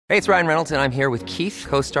Hey, it's Ryan Reynolds, and I'm here with Keith,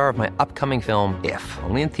 co-star of my upcoming film, If,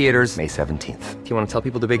 only in theaters May 17th. Do you want to tell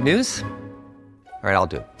people the big news? All right, I'll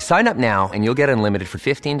do it. Sign up now and you'll get unlimited for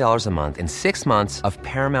 $15 a month and 6 months of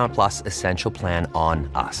Paramount Plus Essential Plan on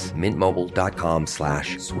us.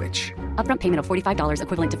 MintMobile.com/switch. Upfront payment of $45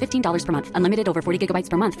 equivalent to $15 per month. Unlimited over 40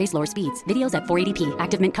 gigabytes per month. Face lower speeds. Videos at 480p.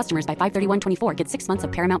 Active Mint customers by 531.24 get 6 months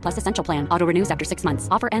of Paramount Plus Essential Plan. Auto renews after 6 months.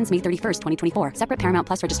 Offer ends May 31st, 2024. Separate Paramount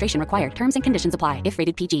Plus registration required. Terms and conditions apply if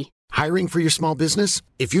rated PG. Hiring for your small business?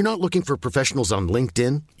 If you're not looking for professionals on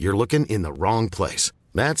LinkedIn, you're looking in the wrong place.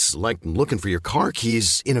 That's like looking for your car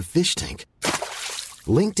keys in a fish tank.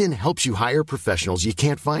 LinkedIn helps you hire professionals you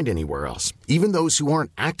can't find anywhere else, even those who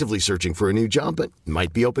aren't actively searching for a new job but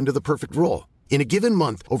might be open to the perfect role. In a given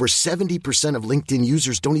month, over 70% of LinkedIn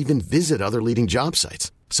users don't even visit other leading job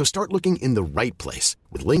sites. So start looking in the right place.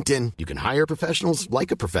 With LinkedIn, you can hire professionals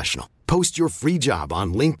like a professional. Post your free job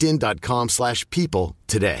on linkedin.com/people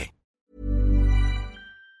today.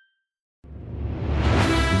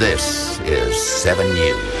 This is 7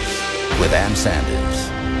 News with Ann Sanders.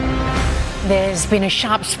 There's been a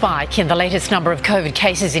sharp spike in the latest number of COVID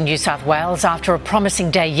cases in New South Wales after a promising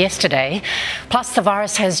day yesterday. Plus, the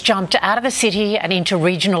virus has jumped out of the city and into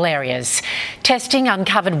regional areas. Testing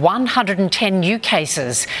uncovered 110 new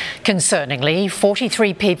cases. Concerningly,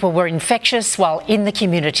 43 people were infectious while in the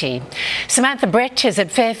community. Samantha Brett is at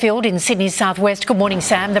Fairfield in Sydney's southwest. Good morning,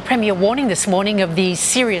 Sam. The Premier warning this morning of the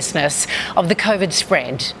seriousness of the COVID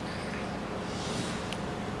spread.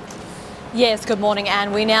 Yes, good morning,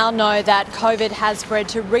 Anne. We now know that COVID has spread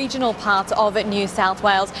to regional parts of New South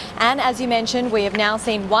Wales. And as you mentioned, we have now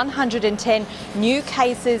seen 110 new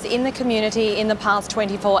cases in the community in the past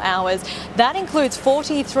 24 hours. That includes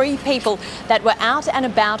 43 people that were out and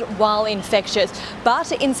about while infectious.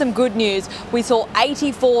 But in some good news, we saw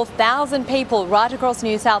 84,000 people right across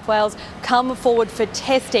New South Wales come forward for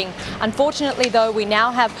testing. Unfortunately, though, we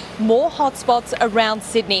now have more hotspots around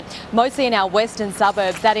Sydney, mostly in our western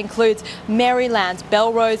suburbs. That includes Marylands,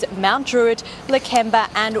 Belrose, Mount Druitt, Lakemba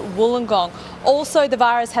and Wollongong. Also, the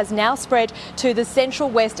virus has now spread to the central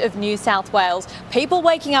west of New South Wales. People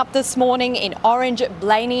waking up this morning in Orange,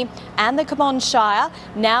 Blaney and the Common Shire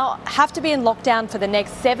now have to be in lockdown for the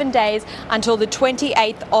next 7 days until the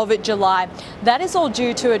 28th of July. That is all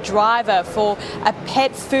due to a driver for a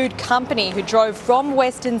pet food company who drove from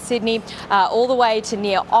Western Sydney all the way to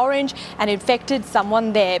near Orange and infected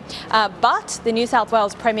someone there. But the New South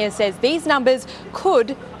Wales Premier says these numbers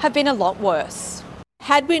could have been a lot worse.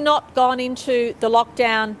 Had we not gone into the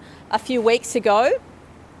lockdown a few weeks ago,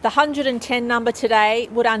 the 110 number today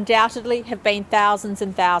would undoubtedly have been thousands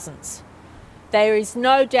and thousands. There is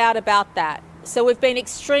no doubt about that. So we've been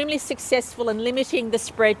extremely successful in limiting the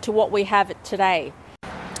spread to what we have today.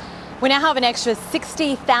 We now have an extra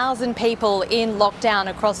 60,000 people in lockdown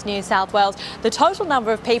across New South Wales. The total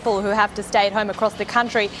number of people who have to stay at home across the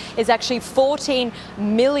country is actually 14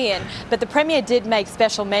 million. But the Premier did make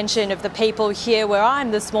special mention of the people here where I am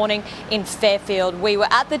this morning in Fairfield. We were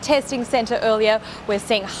at the testing centre earlier. We're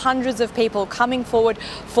seeing hundreds of people coming forward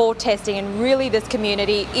for testing, and really this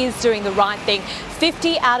community is doing the right thing.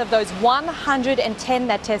 50 out of those 110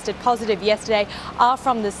 that tested positive yesterday are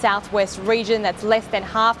from the southwest region. That's less than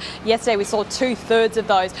half. Yesterday we saw 2/3 of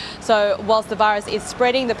those. So whilst the virus is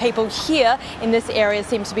spreading, the people here in this area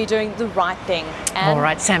seem to be doing the right thing. All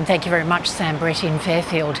right, Sam, thank you very much. Sam Brett in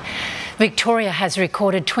Fairfield. Victoria has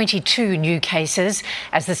recorded 22 new cases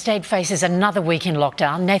as the state faces another week in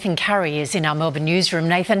lockdown. Nathan Curry is in our Melbourne newsroom.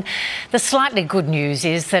 Nathan, the slightly good news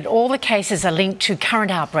is that all the cases are linked to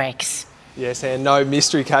current outbreaks. Yes, and no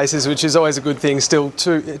mystery cases, which is always a good thing. Still,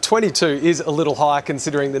 22 is a little high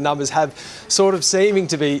considering the numbers have sort of seeming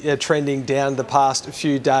to be trending down the past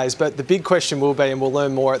few days. But the big question will be, and we'll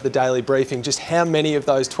learn more at the daily briefing, just how many of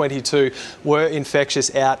those 22 were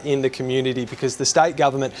infectious out in the community, because the state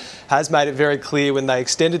government has made it very clear when they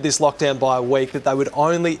extended this lockdown by a week that they would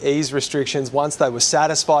only ease restrictions once they were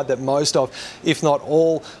satisfied that most of, if not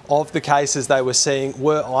all, of the cases they were seeing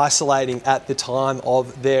were isolating at the time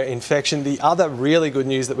of their infection. The other really good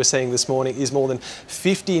news that we're seeing this morning is more than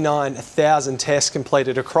 59,000 tests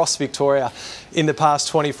completed across Victoria in the past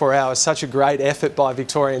 24 hours. Such a great effort by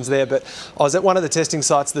Victorians there. But I was at one of the testing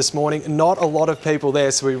sites this morning, not a lot of people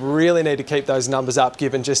there, so we really need to keep those numbers up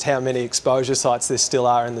given just how many exposure sites there still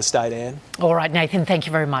are in the state, Anne. All right, Nathan, thank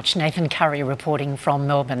you very much. Nathan Curry reporting from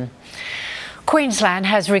Melbourne. Queensland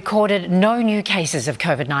has recorded no new cases of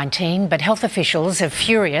COVID-19, but health officials are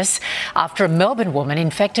furious after a Melbourne woman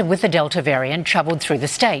infected with the Delta variant travelled through the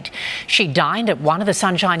state. She dined at one of the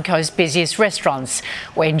Sunshine Coast's busiest restaurants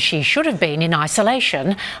when she should have been in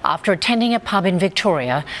isolation after attending a pub in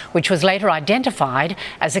Victoria, which was later identified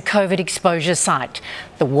as a COVID exposure site.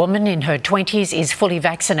 The woman in her 20s is fully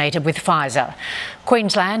vaccinated with Pfizer.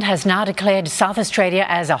 Queensland has now declared South Australia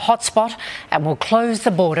as a hotspot and will close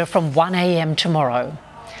the border from 1 a.m. tomorrow.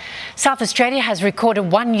 South Australia has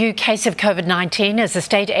recorded one new case of COVID-19 as the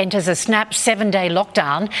state enters a snap 7-day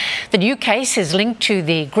lockdown. The new case is linked to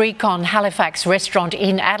the Greek on Halifax restaurant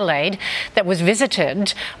in Adelaide that was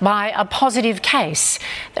visited by a positive case.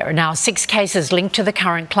 There are now 6 cases linked to the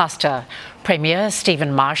current cluster. Premier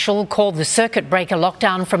Stephen Marshall called the circuit breaker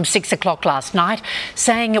lockdown from 6 o'clock last night,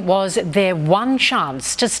 saying it was their one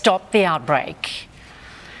chance to stop the outbreak.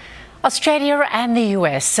 Australia and the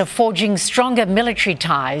US are forging stronger military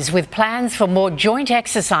ties with plans for more joint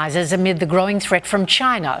exercises amid the growing threat from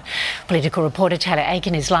China. Political reporter Taylor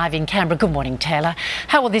Aiken is live in Canberra. Good morning, Taylor.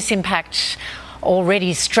 How will this impact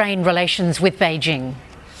already strained relations with Beijing?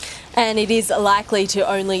 And it is likely to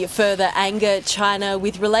only further anger China,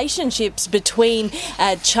 with relationships between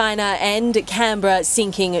China and Canberra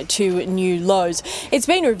sinking to new lows. It's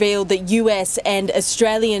been revealed that US and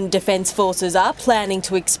Australian Defence Forces are planning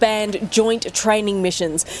to expand joint training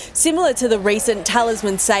missions, similar to the recent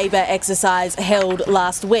Talisman Sabre exercise held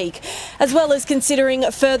last week, as well as considering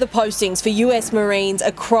further postings for US Marines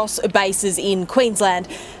across bases in Queensland.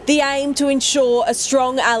 The aim to ensure a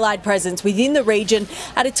strong allied presence within the region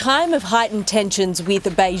at a time of heightened tensions with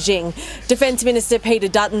Beijing. Defence Minister Peter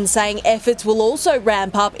Dutton saying efforts will also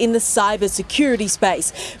ramp up in the cyber security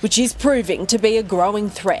space, which is proving to be a growing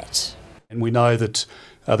threat. And we know that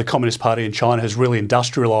the Communist Party in China has really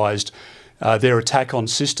industrialised their attack on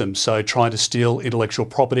systems, so trying to steal intellectual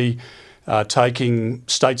property, taking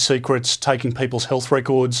state secrets, taking people's health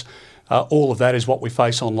records. All of that is what we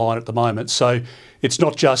face online at the moment. So it's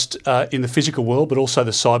not just in the physical world, but also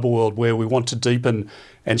the cyber world, where we want to deepen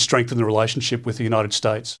and strengthen the relationship with the United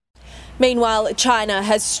States. Meanwhile, China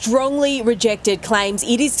has strongly rejected claims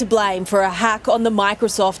it is to blame for a hack on the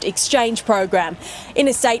Microsoft Exchange program. In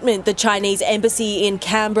a statement, the Chinese embassy in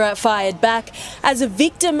Canberra fired back. As a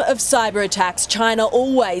victim of cyber attacks, China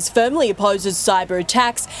always firmly opposes cyber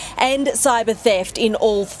attacks and cyber theft in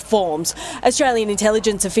all forms. Australian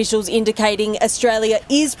intelligence officials indicating Australia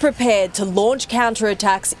is prepared to launch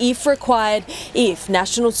counterattacks if required, if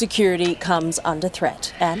national security comes under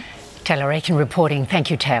threat. Anne? Taylor Aiken reporting. Thank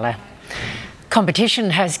you, Taylor. Competition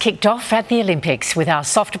has kicked off at the Olympics, with our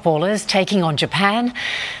softballers taking on Japan.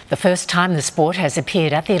 The first time the sport has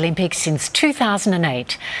appeared at the Olympics since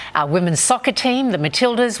 2008. Our women's soccer team, the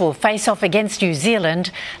Matildas, will face off against New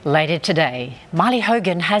Zealand later today. Miley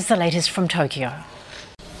Hogan has the latest from Tokyo.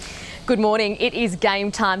 Good morning. It is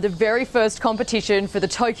game time. The very first competition for the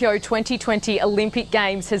Tokyo 2020 Olympic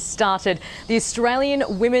Games has started. The Australian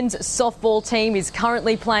women's softball team is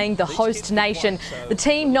currently playing the host nation. The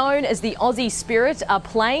team, known as the Aussie Spirit, are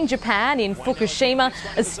playing Japan in Fukushima,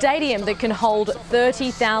 a stadium that can hold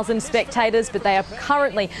 30,000 spectators, but they are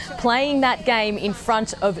currently playing that game in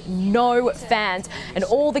front of no fans, and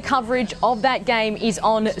all the coverage of that game is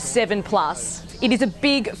on 7plus. It is a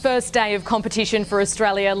big first day of competition for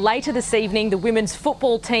Australia. Later this evening, the women's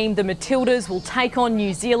football team, the Matildas, will take on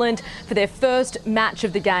New Zealand for their first match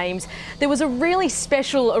of the Games. There was a really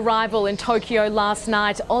special arrival in Tokyo last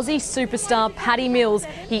night. Aussie superstar Paddy Mills,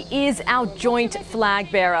 he is our joint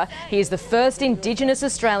flag bearer. He is the first Indigenous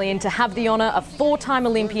Australian to have the honour, a 4-time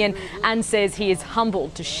Olympian, and says he is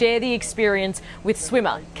humbled to share the experience with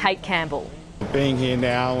swimmer Kate Campbell. Being here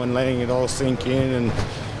now and letting it all sink in and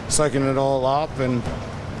soaking it all up, and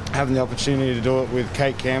having the opportunity to do it with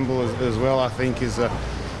Kate Campbell as well, I think is a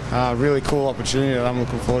really cool opportunity that I'm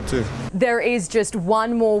looking forward to. There is just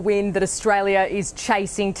one more win that Australia is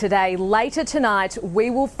chasing today. Later tonight, we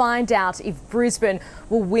will find out if Brisbane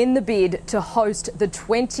will win the bid to host the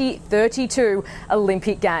 2032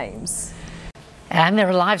 Olympic Games. And there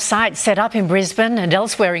are live sites set up in Brisbane and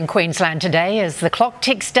elsewhere in Queensland today as the clock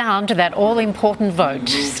ticks down to that all-important vote.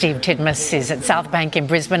 Steve Tidmus is at South Bank in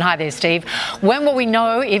Brisbane. Hi there, Steve. When will we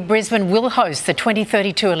know if Brisbane will host the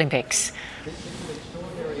 2032 Olympics?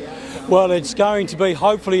 Well, it's going to be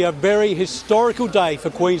hopefully a very historical day for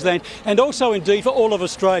Queensland and also indeed for all of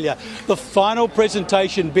Australia. The final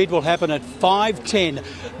presentation bid will happen at 5:10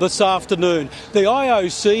 this afternoon. The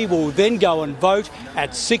IOC will then go and vote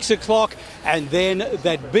at 6 o'clock, and then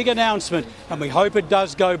that big announcement, and we hope it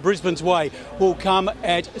does go Brisbane's way, will come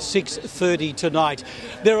at 6:30 tonight.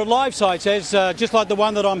 There are live sites, just like the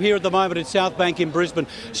one that I'm here at the moment at South Bank in Brisbane,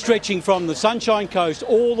 stretching from the Sunshine Coast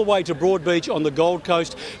all the way to Broadbeach on the Gold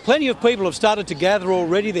Coast. Plenty of people have started to gather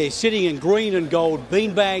already. They're sitting in green and gold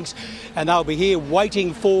beanbags, and they'll be here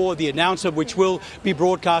waiting for the announcement, which will be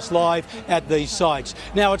broadcast live at these sites.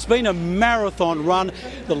 Now, it's been a marathon run.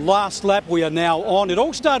 The last lap we are now on. It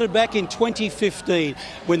all started back in 2015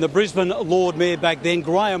 when the Brisbane Lord Mayor back then,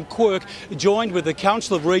 Graham Quirk, joined with the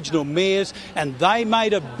Council of Regional Mayors, and they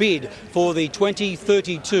made a bid for the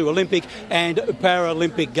 2032 Olympic and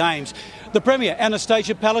Paralympic Games. The Premier,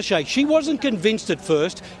 Anastasia Palaszczuk, she wasn't convinced at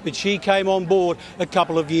first, but she came on board a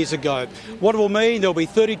couple of years ago. What it will mean, there'll be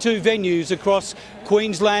 32 venues across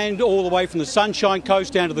Queensland, all the way from the Sunshine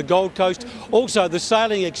Coast down to the Gold Coast. Also, the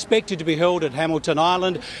sailing expected to be held at Hamilton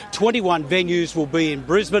Island. 21 venues will be in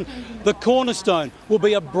Brisbane. The cornerstone will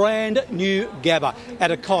be a brand new Gabba at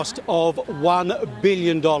a cost of $1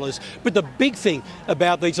 billion. But the big thing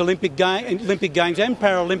about these Olympic Games and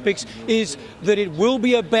Paralympics is that it will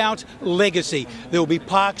be about legacy. There will be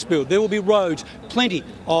parks built, there will be roads, plenty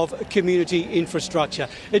of community infrastructure.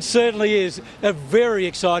 It certainly is a very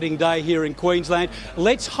exciting day here in Queensland.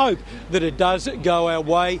 Let's hope that it does go our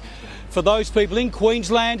way. For those people in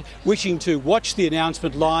Queensland wishing to watch the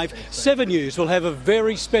announcement live, 7 News will have a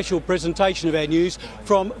very special presentation of our news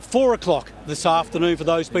from 4 o'clock this afternoon for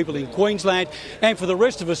those people in Queensland. And for the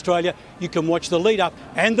rest of Australia, you can watch the lead up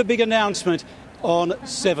and the big announcement on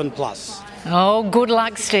 7plus. Oh, good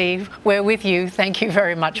luck, Steve. We're with you. Thank you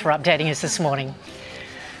very much for updating us this morning.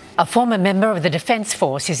 A former member of the Defence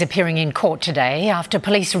Force is appearing in court today after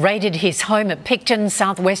police raided his home at Picton,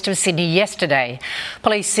 southwest of Sydney yesterday.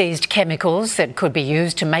 Police seized chemicals that could be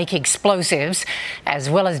used to make explosives, as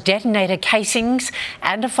well as detonator casings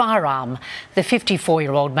and a firearm. The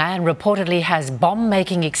 54-year-old man reportedly has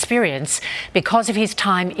bomb-making experience because of his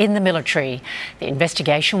time in the military. The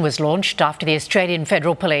investigation was launched after the Australian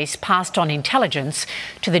Federal Police passed on intelligence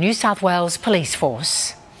to the New South Wales Police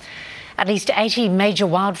Force. At least 80 major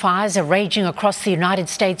wildfires are raging across the United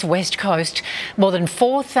States West Coast. More than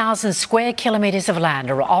 4,000 square kilometres of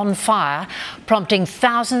land are on fire, prompting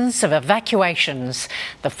thousands of evacuations.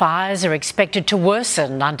 The fires are expected to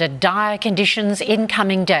worsen under dire conditions in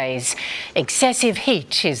coming days. Excessive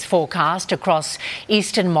heat is forecast across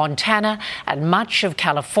eastern Montana, and much of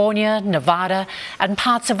California, Nevada and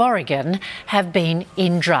parts of Oregon have been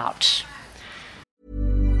in drought.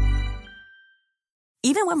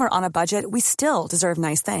 Even when we're on a budget, we still deserve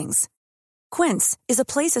nice things. Quince is a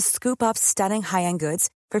place to scoop up stunning high-end goods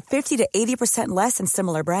for 50 to 80% less than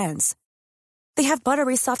similar brands. They have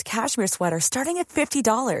buttery soft cashmere sweaters starting at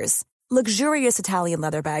 $50, luxurious Italian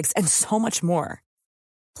leather bags, and so much more.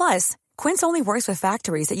 Plus, Quince only works with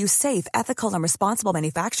factories that use safe, ethical, and responsible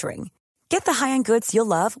manufacturing. Get the high-end goods you'll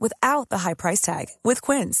love without the high price tag with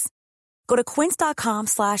Quince. Go to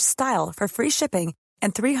quince.com/style for free shipping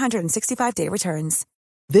and 365-day returns.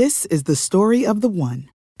 This is the story of the one.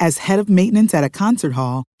 As head of maintenance at a concert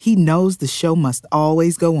hall, he knows the show must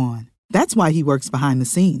always go on. That's why he works behind the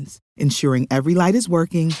scenes, ensuring every light is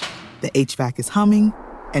working, the HVAC is humming,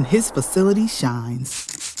 and his facility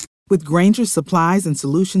shines. With Grainger's supplies and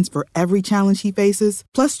solutions for every challenge he faces,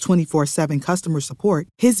 plus 24/7 customer support,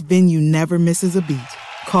 his venue never misses a beat.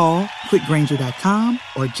 Call quickgrainger.com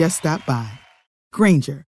or just stop by.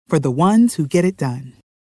 Grainger, for the ones who get it done.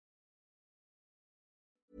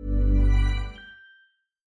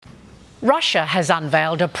 Russia has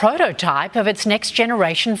unveiled a prototype of its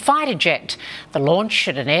next-generation fighter jet. The launch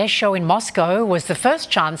at an air show in Moscow was the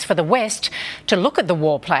first chance for the West to look at the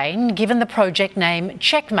warplane, given the project name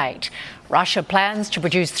Checkmate. Russia plans to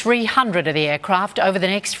produce 300 of the aircraft over the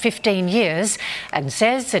next 15 years and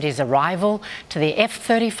says it is a rival to the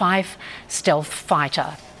F-35 stealth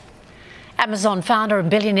fighter. Amazon founder and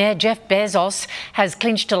billionaire Jeff Bezos has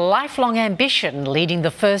clinched a lifelong ambition, leading the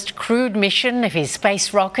first crewed mission of his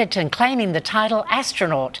space rocket and claiming the title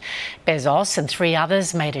astronaut. Bezos and 3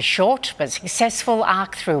 others made a short but successful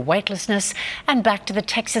arc through weightlessness and back to the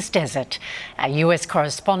Texas desert. Our US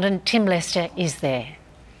correspondent Tim Lester is there.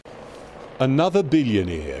 Another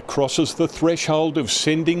billionaire crosses the threshold of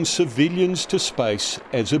sending civilians to space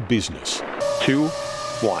as a business. 2,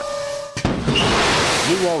 1.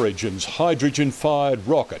 Blue Origin's hydrogen-fired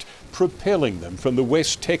rocket, propelling them from the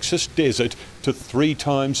West Texas desert to 3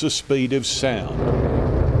 times the speed of sound.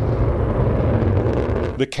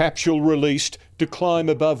 The capsule released to climb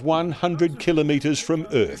above 100 kilometres from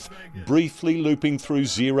Earth, briefly looping through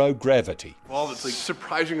zero gravity. Well, it's like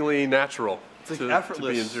surprisingly natural. It's like effortless.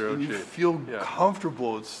 To be in zero G. You feel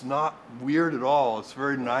comfortable. It's not weird at all. It's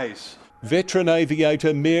very nice. Veteran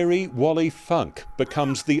aviator Mary Wally Funk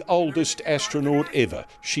becomes the oldest astronaut ever.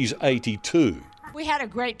 She's 82. We had a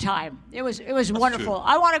great time. It was wonderful. True.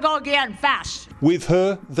 I want to go again, fast. With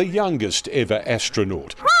her, the youngest ever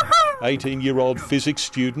astronaut, 18-year-old physics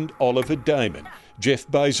student Oliver Damon, Jeff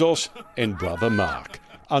Bezos and brother Mark.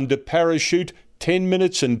 Under parachute, 10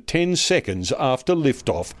 minutes and 10 seconds after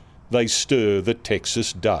liftoff, they stir the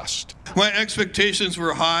Texas dust. My expectations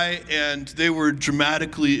were high and they were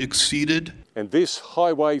dramatically exceeded. And this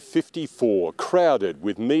Highway 54, crowded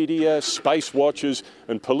with media, space watchers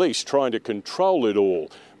and police trying to control it all.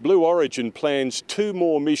 Blue Origin plans 2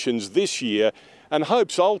 more missions this year and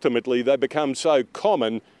hopes ultimately they become so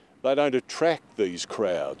common they don't attract these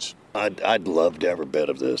crowds. I'd love to have a bit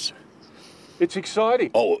of this. It's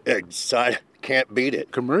exciting. Oh, exciting. Can't beat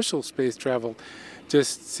it. Commercial space travel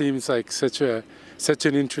just seems like such an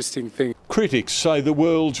interesting thing. Critics say the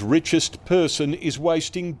world's richest person is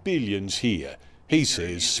wasting billions here. He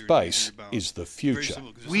says space is the future.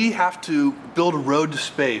 We have to build a road to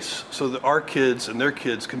space so that our kids and their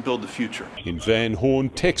kids can build the future. In Van Horn,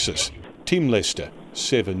 Texas, Tim Lester,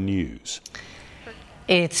 7 News.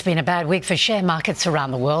 It's been a bad week for share markets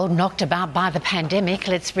around the world, knocked about by the pandemic.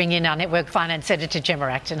 Let's bring in our Network Finance Editor, Gemma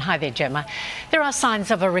Acton. Hi there, Gemma. There are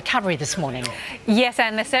signs of a recovery this morning. Yes,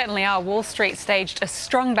 and there certainly are. Wall Street staged a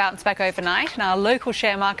strong bounce back overnight, and our local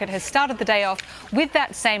share market has started the day off with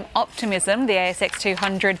that same optimism. The ASX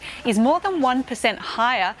 200 is more than 1%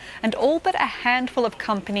 higher, and all but a handful of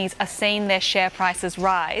companies are seeing their share prices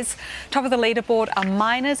rise. Top of the leaderboard are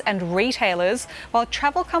miners and retailers, while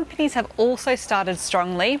travel companies have also started strongly.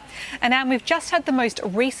 And now we've just had the most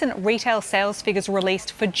recent retail sales figures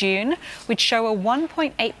released for June, which show a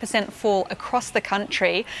 1.8% fall across the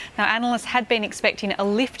country. Now, analysts had been expecting a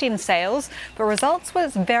lift in sales, but results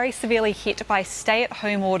was very severely hit by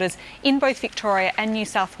stay-at-home orders in both Victoria and New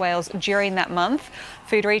South Wales during that month.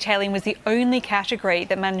 Food retailing was the only category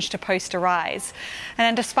that managed to post a rise.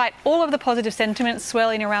 And despite all of the positive sentiment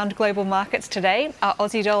swirling around global markets today, our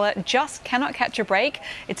Aussie dollar just cannot catch a break.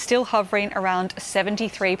 It's still hovering around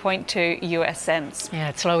 73.2 US cents. Yeah,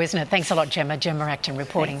 it's low, isn't it? Thanks a lot, Gemma. Gemma Acton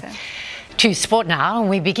reporting. To sport now, and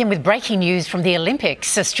we begin with breaking news from the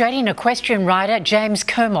Olympics. Australian equestrian rider James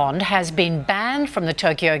Kermond has been banned from the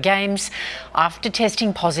Tokyo Games after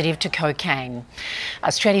testing positive to cocaine.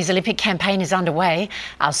 Australia's Olympic campaign is underway.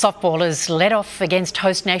 Our softballers led off against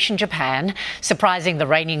host nation Japan, surprising the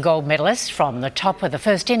reigning gold medalist from the top of the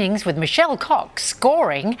first innings with Michelle Cox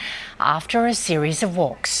scoring after a series of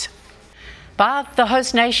walks. But the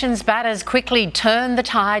host nation's batters quickly turned the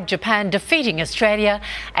tide, Japan defeating Australia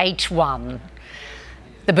 8-1.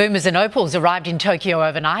 The Boomers and Opals arrived in Tokyo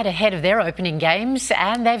overnight ahead of their opening games,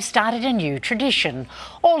 and they've started a new tradition.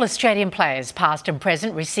 All Australian players, past and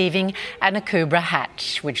present, receiving an Akubra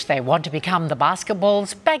hat, which they want to become the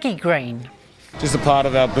basketball's baggy green. Just a part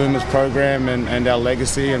of our Boomers program and our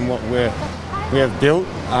legacy and what we have built,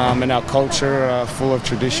 and our culture full of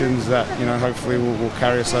traditions that, hopefully will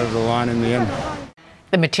carry us over the line in the end.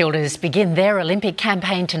 The Matildas begin their Olympic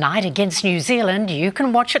campaign tonight against New Zealand. You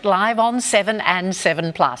can watch it live on 7 and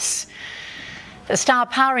 7+. The star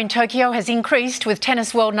power in Tokyo has increased with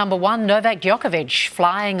tennis world number 1 Novak Djokovic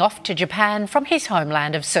flying off to Japan from his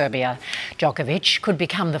homeland of Serbia. Djokovic could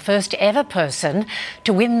become the first ever person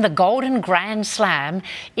to win the Golden Grand Slam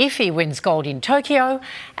if he wins gold in Tokyo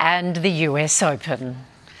and the US Open.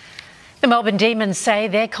 The Melbourne Demons say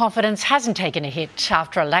their confidence hasn't taken a hit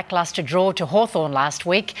after a lacklustre draw to Hawthorn last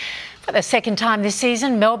week. For the second time this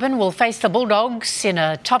season, Melbourne will face the Bulldogs in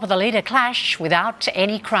a top-of-the-leader clash without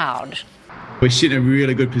any crowd. We sit in a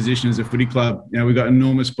really good position as a footy club. We've got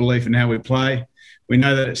enormous belief in how we play. We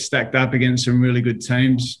know that it's stacked up against some really good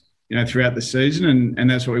teams, throughout the season, and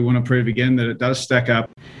that's what we want to prove again, that it does stack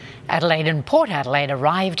up. Adelaide and Port Adelaide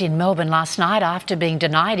arrived in Melbourne last night after being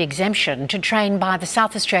denied exemption to train by the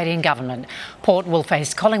South Australian government. Port will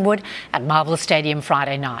face Collingwood at Marvel Stadium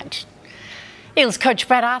Friday night. Eels coach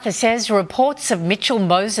Brad Arthur says reports of Mitchell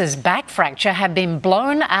Moses' back fracture have been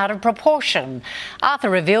blown out of proportion. Arthur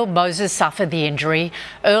revealed Moses suffered the injury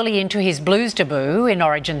early into his Blues debut in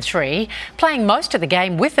Origin 3, playing most of the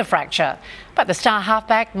game with the fracture. But the star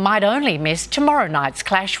halfback might only miss tomorrow night's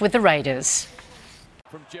clash with the Raiders.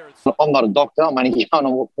 I'm not a doctor, I'm only going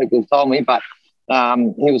on what people told me, but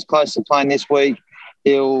he was close to playing this week.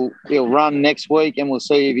 He'll run next week and we'll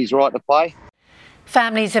see if he's right to play.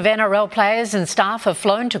 Families of NRL players and staff have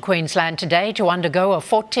flown to Queensland today to undergo a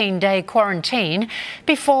 14-day quarantine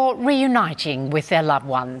before reuniting with their loved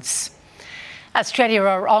ones. Australia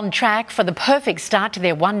are on track for the perfect start to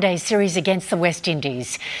their one-day series against the West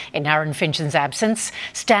Indies. In Aaron Finch's absence,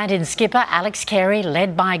 stand-in skipper Alex Carey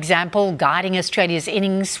led by example, guiding Australia's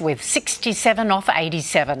innings with 67 off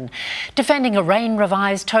 87. Defending a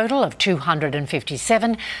rain-revised total of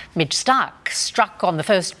 257, Mitch Starc struck on the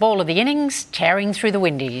first ball of the innings, tearing through the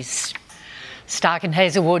Windies. Starc and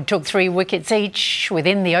Hazelwood took 3 wickets each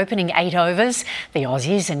within the opening 8 overs. The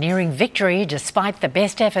Aussies are nearing victory despite the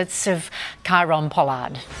best efforts of Kieron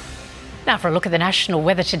Pollard. Now for a look at the national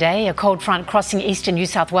weather today. A cold front crossing eastern New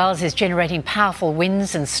South Wales is generating powerful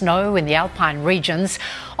winds and snow in the alpine regions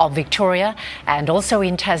of Victoria and also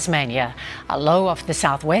in Tasmania. A low off the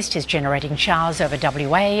southwest is generating showers over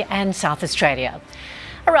WA and South Australia.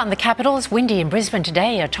 Around the capitals, windy in Brisbane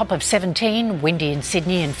today, a top of 17, windy in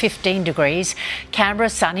Sydney and 15 degrees. Canberra,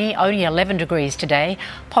 sunny, only 11 degrees today.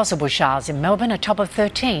 Possible showers in Melbourne, a top of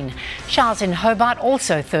 13. Showers in Hobart,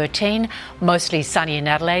 also 13. Mostly sunny in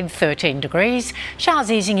Adelaide, 13 degrees.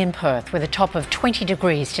 Showers easing in Perth with a top of 20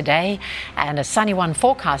 degrees today. And a sunny one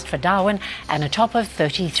forecast for Darwin and a top of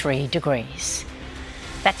 33 degrees.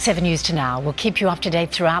 That's 7 News to now. We'll keep you up to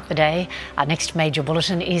date throughout the day. Our next major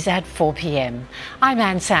bulletin is at 4 p.m. I'm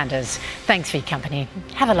Ann Sanders. Thanks for your company.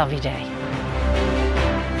 Have a lovely day.